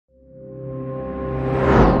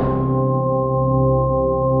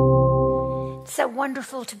It's so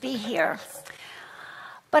wonderful to be here.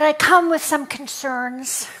 But I come with some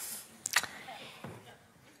concerns.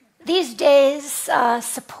 These days,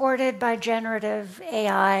 supported by generative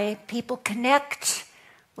AI, people connect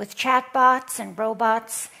with chatbots and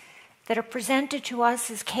robots that are presented to us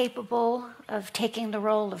as capable of taking the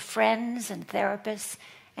role of friends and therapists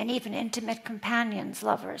and even intimate companions,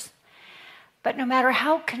 lovers. But no matter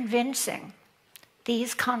how convincing,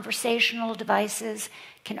 these conversational devices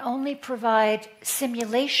can only provide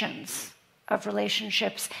simulations of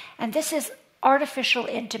relationships, and this is artificial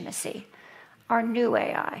intimacy, our new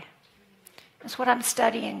AI. That's what I'm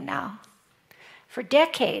studying now. For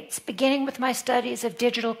decades, beginning with my studies of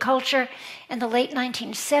digital culture in the late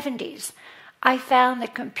 1970s, I found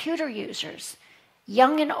that computer users,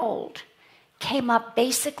 young and old, came up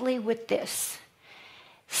basically with this.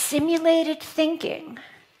 Simulated thinking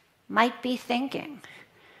might be thinking,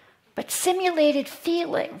 but simulated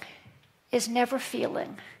feeling is never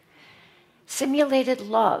feeling. Simulated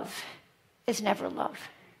love is never love.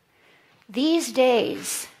 These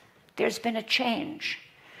days, there's been a change.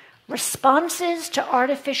 Responses to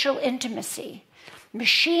artificial intimacy,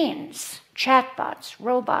 machines, chatbots,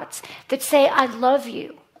 robots that say, I love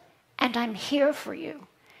you and I'm here for you,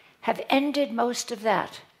 have ended most of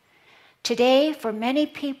that. Today, for many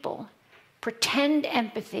people, pretend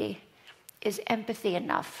empathy is empathy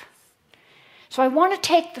enough. So I want to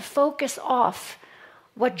take the focus off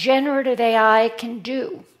what generative AI can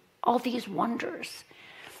do, all these wonders,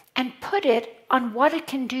 and put it on what it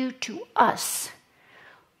can do to us.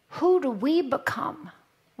 Who do we become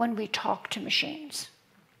when we talk to machines?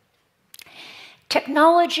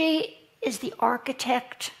 Technology is the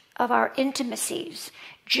architect of our intimacies.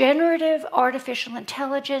 Generative artificial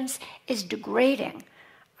intelligence is degrading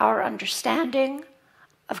our understanding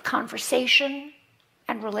of conversation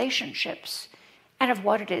and relationships and of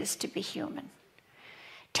what it is to be human.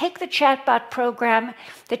 Take the chatbot program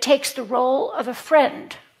that takes the role of a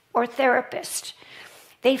friend or therapist.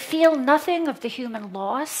 They feel nothing of the human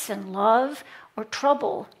loss and love or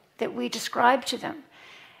trouble that we describe to them.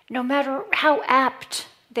 No matter how apt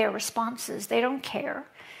their responses, they don't care.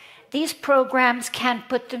 These programs can't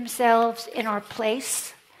put themselves in our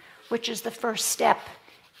place, which is the first step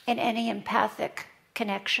in any empathic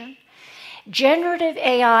connection. Generative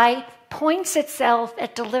AI points itself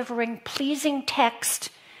at delivering pleasing text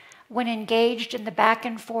when engaged in the back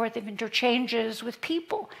and forth of interchanges with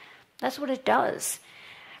people. That's what it does.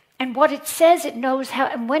 And what it says it knows how,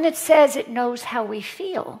 and when it says it knows how we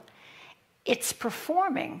feel, it's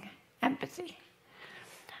performing empathy.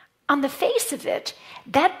 On the face of it,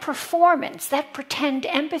 that performance, that pretend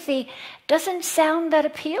empathy, doesn't sound that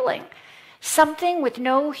appealing. Something with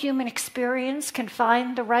no human experience can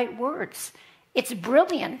find the right words. It's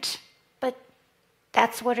brilliant, but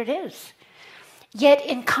that's what it is. Yet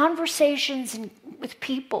in conversations with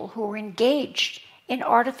people who are engaged in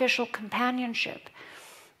artificial companionship,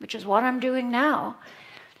 which is what I'm doing now,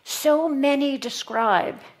 so many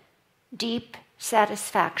describe deep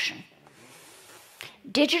satisfaction.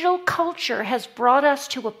 Digital culture has brought us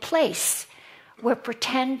to a place where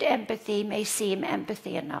pretend empathy may seem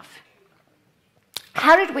empathy enough.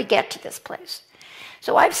 How did we get to this place?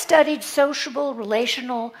 So I've studied sociable,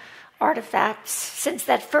 relational artifacts since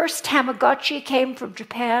that first Tamagotchi came from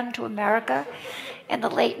Japan to America in the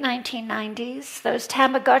late 1990s. Those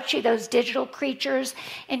Tamagotchi, those digital creatures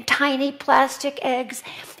in tiny plastic eggs,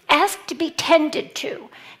 asked to be tended to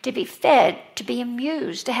be fed, to be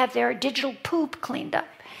amused, to have their digital poop cleaned up.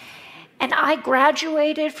 And I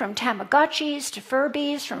graduated from Tamagotchis to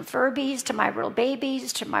Furbies, from Furbies to My Real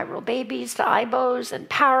Babies, to My Real Babies to Ibos and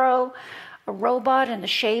Paro, a robot in the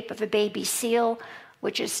shape of a baby seal,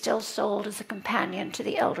 which is still sold as a companion to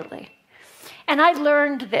the elderly. And I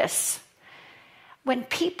learned this. When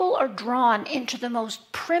people are drawn into the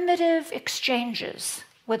most primitive exchanges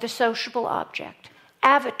with a sociable object,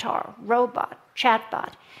 avatar, robot,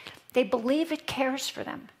 chatbot, they believe it cares for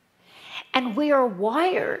them. And we are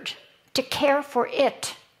wired to care for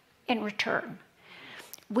it in return.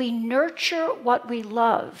 We nurture what we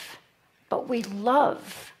love, but we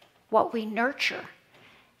love what we nurture.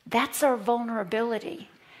 That's our vulnerability.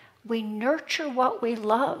 We nurture what we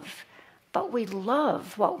love, but we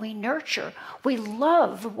love what we nurture. We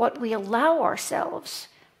love what we allow ourselves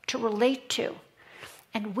to relate to.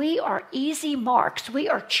 And we are easy marks. We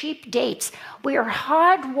are cheap dates. We are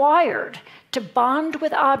hardwired to bond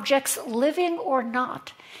with objects, living or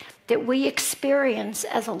not, that we experience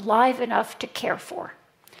as alive enough to care for.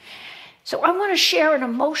 So I want to share an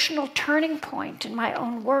emotional turning point in my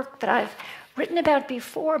own work that I've written about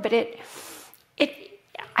before, but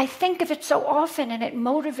I think of it so often and it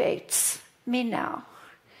motivates me now.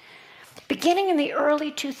 Beginning in the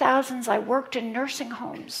early 2000s, I worked in nursing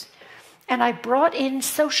homes, and I brought in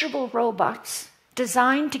sociable robots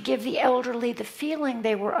designed to give the elderly the feeling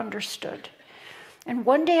they were understood. And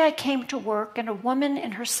one day I came to work, and a woman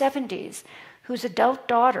in her 70s, whose adult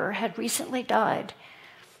daughter had recently died,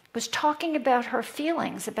 was talking about her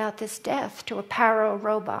feelings about this death to a Paro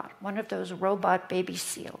robot, one of those robot baby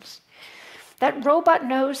seals. That robot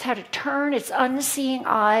knows how to turn its unseeing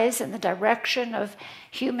eyes in the direction of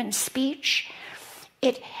human speech.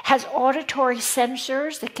 It has auditory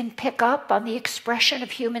sensors that can pick up on the expression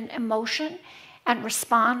of human emotion and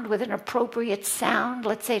respond with an appropriate sound,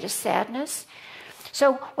 let's say to sadness.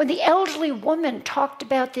 So when the elderly woman talked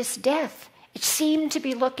about this death, it seemed to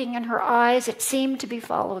be looking in her eyes, it seemed to be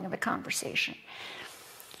following the conversation.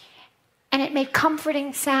 And it made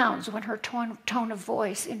comforting sounds when her tone of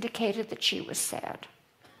voice indicated that she was sad.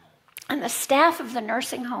 And the staff of the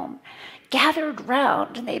nursing home gathered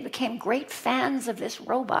round, and they became great fans of this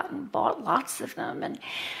robot and bought lots of them. And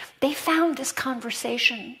they found this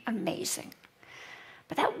conversation amazing.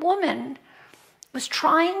 But that woman was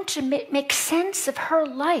trying to make sense of her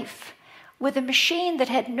life with a machine that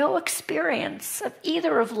had no experience of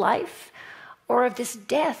either of life or of this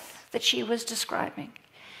death that she was describing.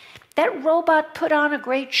 That robot put on a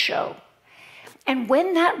great show. And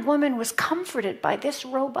when that woman was comforted by this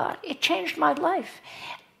robot, it changed my life.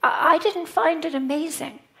 I didn't find it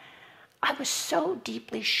amazing. I was so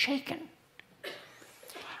deeply shaken.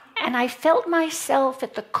 And I felt myself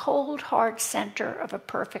at the cold, hard center of a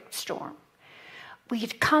perfect storm. We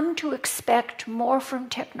had come to expect more from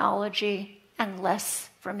technology and less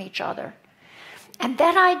from each other. And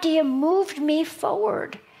that idea moved me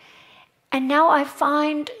forward. And now I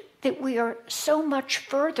find that we are so much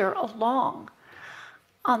further along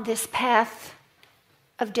on this path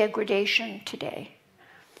of degradation today.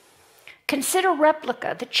 Consider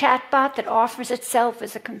Replica, the chatbot that offers itself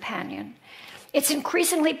as a companion. It's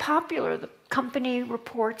increasingly popular. The company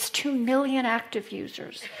reports 2 million active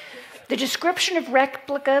users. The description of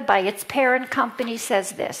Replica by its parent company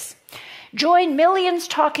says this: join millions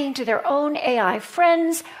talking to their own AI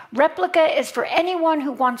friends. Replica is for anyone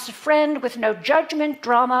who wants a friend with no judgment,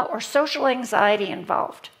 drama, or social anxiety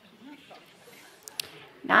involved.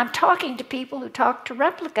 Now, I'm talking to people who talk to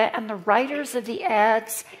Replica, and the writers of the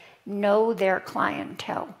ads know their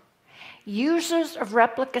clientele. Users of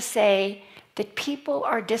Replica say that people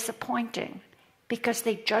are disappointing because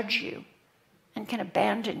they judge you and can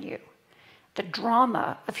abandon you. The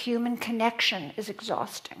drama of human connection is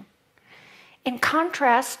exhausting. In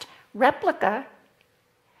contrast, Replica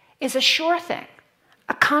is a sure thing,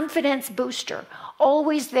 a confidence booster,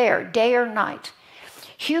 always there, day or night.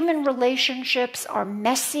 Human relationships are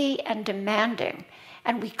messy and demanding,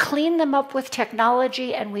 and we clean them up with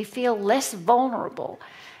technology, and we feel less vulnerable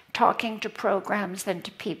talking to programs than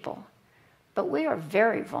to people. But we are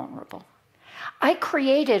very vulnerable. I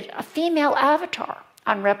created a female avatar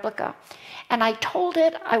on Replica, and I told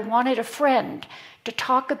it I wanted a friend to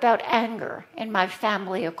talk about anger in my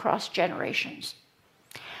family across generations.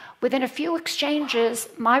 Within a few exchanges,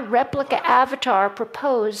 my Replica avatar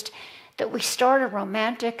proposed that we start a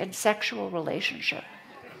romantic and sexual relationship.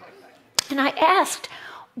 And I asked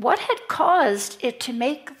what had caused it to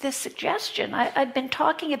make this suggestion. I'd been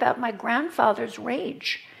talking about my grandfather's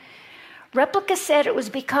rage. Replica said it was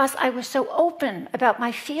because I was so open about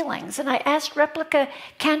my feelings. And I asked Replica,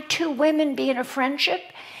 can 2 women be in a friendship?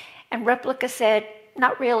 And Replica said,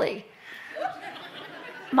 not really.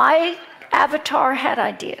 My avatar had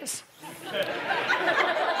ideas.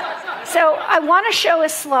 So I want to show a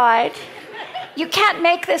slide. You can't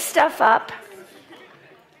make this stuff up.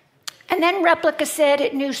 And then Replica said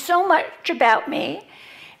it knew so much about me,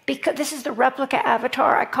 because this is the Replica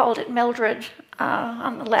avatar. I called it Mildred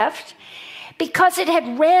on the left, because it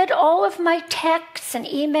had read all of my texts and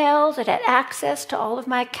emails. It had access to all of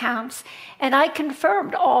my accounts. And I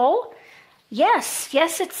confirmed all. Yes,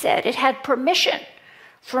 it said. It had permission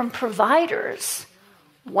from providers.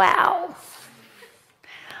 Wow.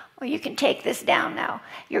 Well, you can take this down now.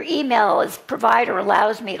 Your email as provider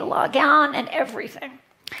allows me to log on and everything.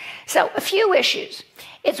 So, a few issues.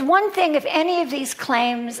 It's one thing if any of these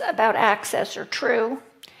claims about access are true.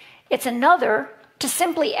 It's another to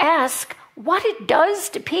simply ask what it does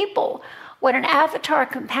to people when an avatar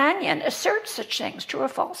companion asserts such things, true or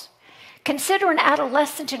false. Consider an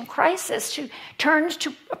adolescent in crisis who turns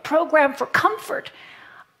to a program for comfort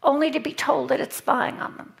only to be told that it's spying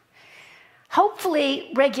on them.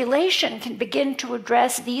 Hopefully, regulation can begin to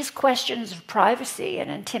address these questions of privacy and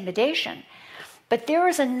intimidation. But there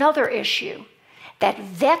is another issue. that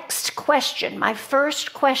vexed question, my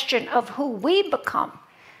first question of who we become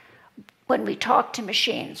when we talk to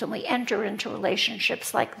machines, when we enter into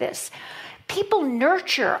relationships like this. People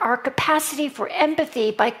nurture our capacity for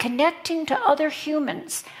empathy by connecting to other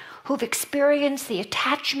humans who've experienced the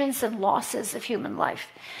attachments and losses of human life.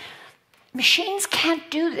 Machines can't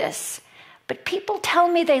do this, but people tell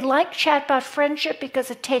me they like chatbot friendship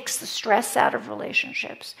because it takes the stress out of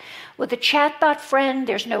relationships. With a chatbot friend,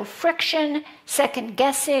 there's no friction, second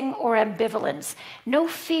guessing, or ambivalence, no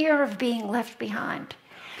fear of being left behind.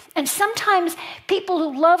 And sometimes people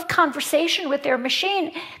who love conversation with their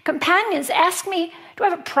machine companions ask me, do I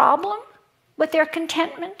have a problem with their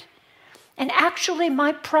contentment? And actually,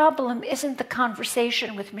 my problem isn't the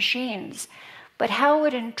conversation with machines, but how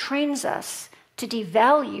it entrains us to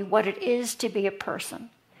devalue what it is to be a person.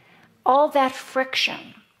 All that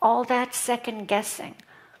friction, all that second guessing,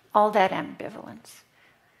 all that ambivalence.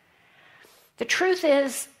 The truth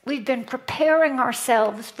is, we've been preparing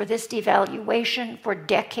ourselves for this devaluation for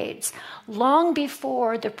decades, long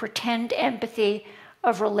before the pretend empathy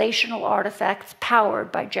of relational artifacts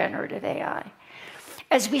powered by generative AI.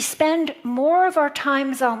 As we spend more of our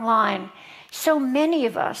times online, so many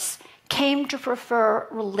of us came to prefer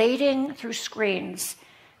relating through screens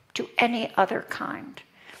to any other kind.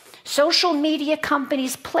 Social media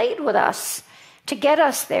companies played with us to get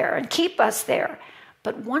us there and keep us there.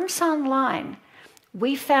 But once online,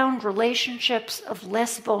 we found relationships of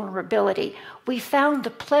less vulnerability. We found the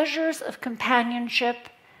pleasures of companionship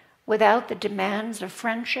without the demands of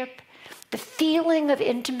friendship, the feeling of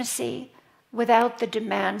intimacy without the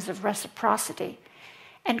demands of reciprocity.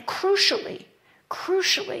 And crucially,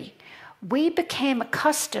 we became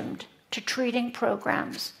accustomed to treating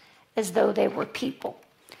programs as though they were people.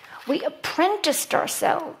 We apprenticed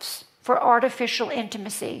ourselves for artificial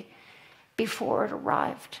intimacy before it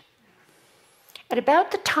arrived. At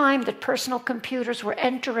about the time that personal computers were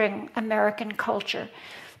entering American culture,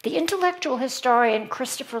 the intellectual historian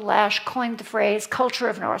Christopher Lasch coined the phrase culture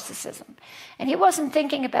of narcissism. And he wasn't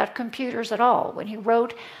thinking about computers at all when he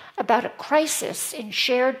wrote about a crisis in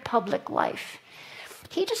shared public life.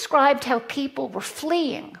 He described how people were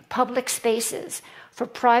fleeing public spaces for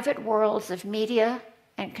private worlds of media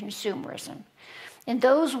and consumerism. In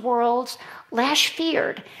those worlds, Lasch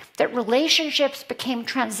feared that relationships became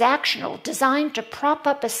transactional, designed to prop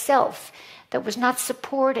up a self that was not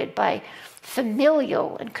supported by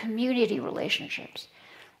familial and community relationships.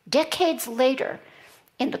 Decades later,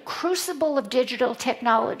 in the crucible of digital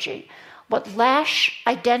technology, what Lasch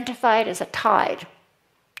identified as a tide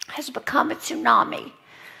has become a tsunami.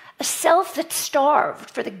 A self that's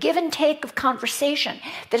starved for the give and take of conversation,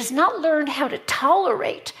 that has not learned how to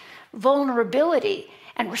tolerate vulnerability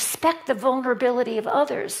and respect the vulnerability of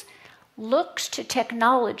others, looks to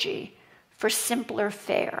technology for simpler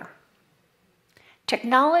fare.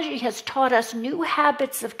 Technology has taught us new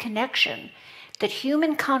habits of connection that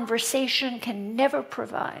human conversation can never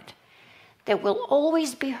provide, that will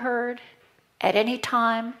always be heard at any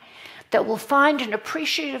time, that will find an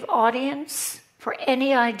appreciative audience for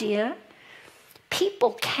any idea.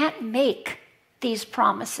 People can't make these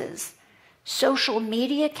promises. Social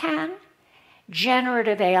media can,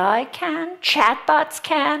 generative AI can, chatbots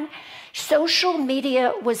can. Social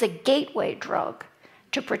media was a gateway drug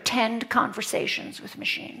to pretend conversations with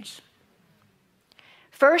machines.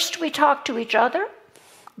 First, we talk to each other,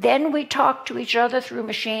 then we talk to each other through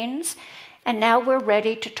machines, and now we're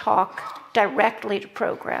ready to talk directly to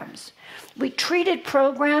programs. We treated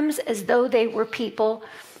programs as though they were people.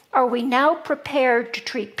 Are we now prepared to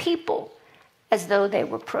treat people as though they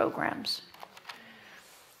were programs?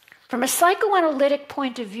 From a psychoanalytic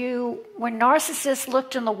point of view, when Narcissus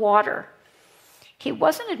looked in the water, he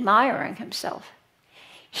wasn't admiring himself.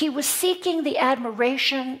 He was seeking the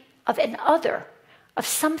admiration of an other, of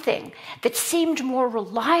something that seemed more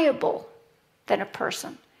reliable than a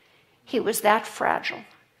person. He was that fragile.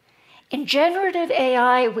 In generative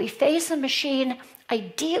AI, we face a machine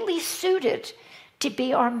ideally suited to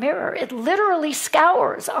be our mirror. It literally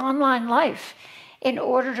scours online life in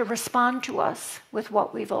order to respond to us with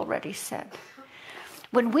what we've already said.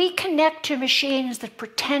 When we connect to machines that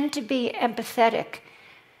pretend to be empathetic,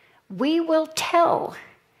 we will tell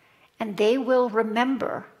and they will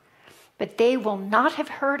remember, but they will not have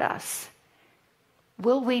heard us.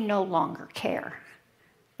 Will we no longer care?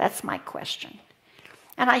 That's my question.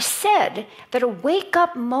 And I said that a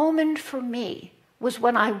wake-up moment for me was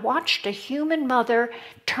when I watched a human mother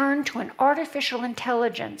turn to an artificial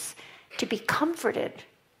intelligence to be comforted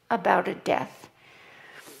about a death.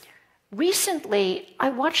 Recently, I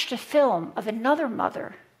watched a film of another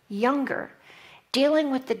mother, younger,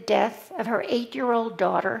 dealing with the death of her 8-year-old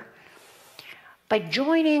daughter by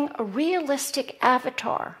joining a realistic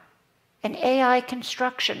avatar, an AI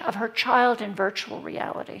construction of her child in virtual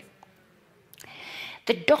reality.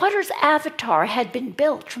 The daughter's avatar had been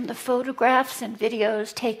built from the photographs and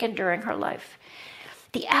videos taken during her life.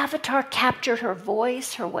 The avatar captured her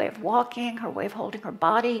voice, her way of walking, her way of holding her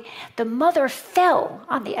body. The mother fell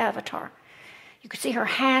on the avatar. You could see her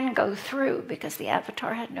hand go through because the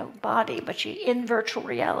avatar had no body, but in virtual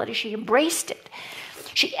reality, she embraced it.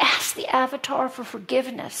 She asked the avatar for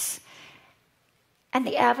forgiveness, and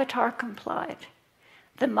the avatar complied.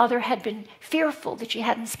 The mother had been fearful that she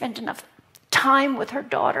hadn't spent enough time with her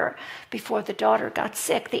daughter before the daughter got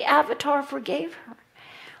sick. The avatar forgave her.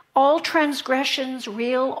 All transgressions,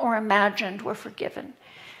 real or imagined, were forgiven.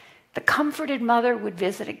 The comforted mother would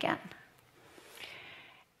visit again.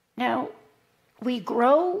 Now, we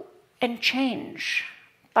grow and change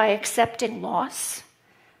by accepting loss,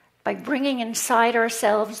 by bringing inside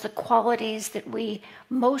ourselves the qualities that we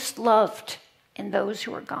most loved in those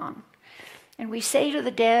who are gone. And we say to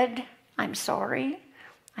the dead, I'm sorry,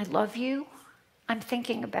 I love you, I'm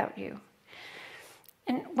thinking about you.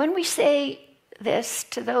 And when we say this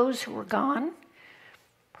to those who are gone,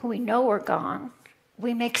 who we know are gone,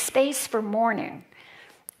 we make space for mourning,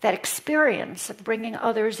 that experience of bringing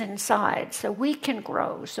others inside so we can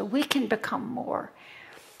grow, so we can become more.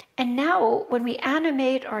 And now, when we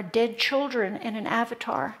animate our dead children in an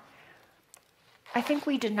avatar, I think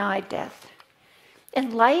we deny death.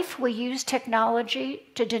 In life, we use technology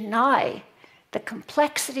to deny the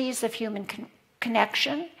complexities of human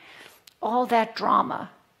connection, all that drama.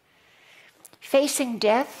 Facing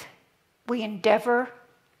death, we endeavor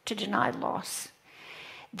to deny loss.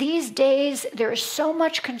 These days, there is so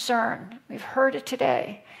much concern, we've heard it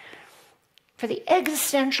today, for the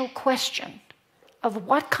existential question of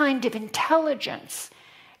what kind of intelligence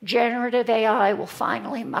generative AI will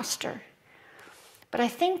finally muster. But I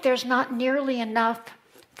think there's not nearly enough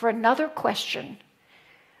for another question.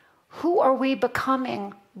 Who are we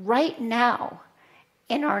becoming right now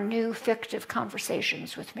in our new fictive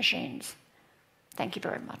conversations with machines? Thank you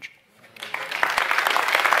very much.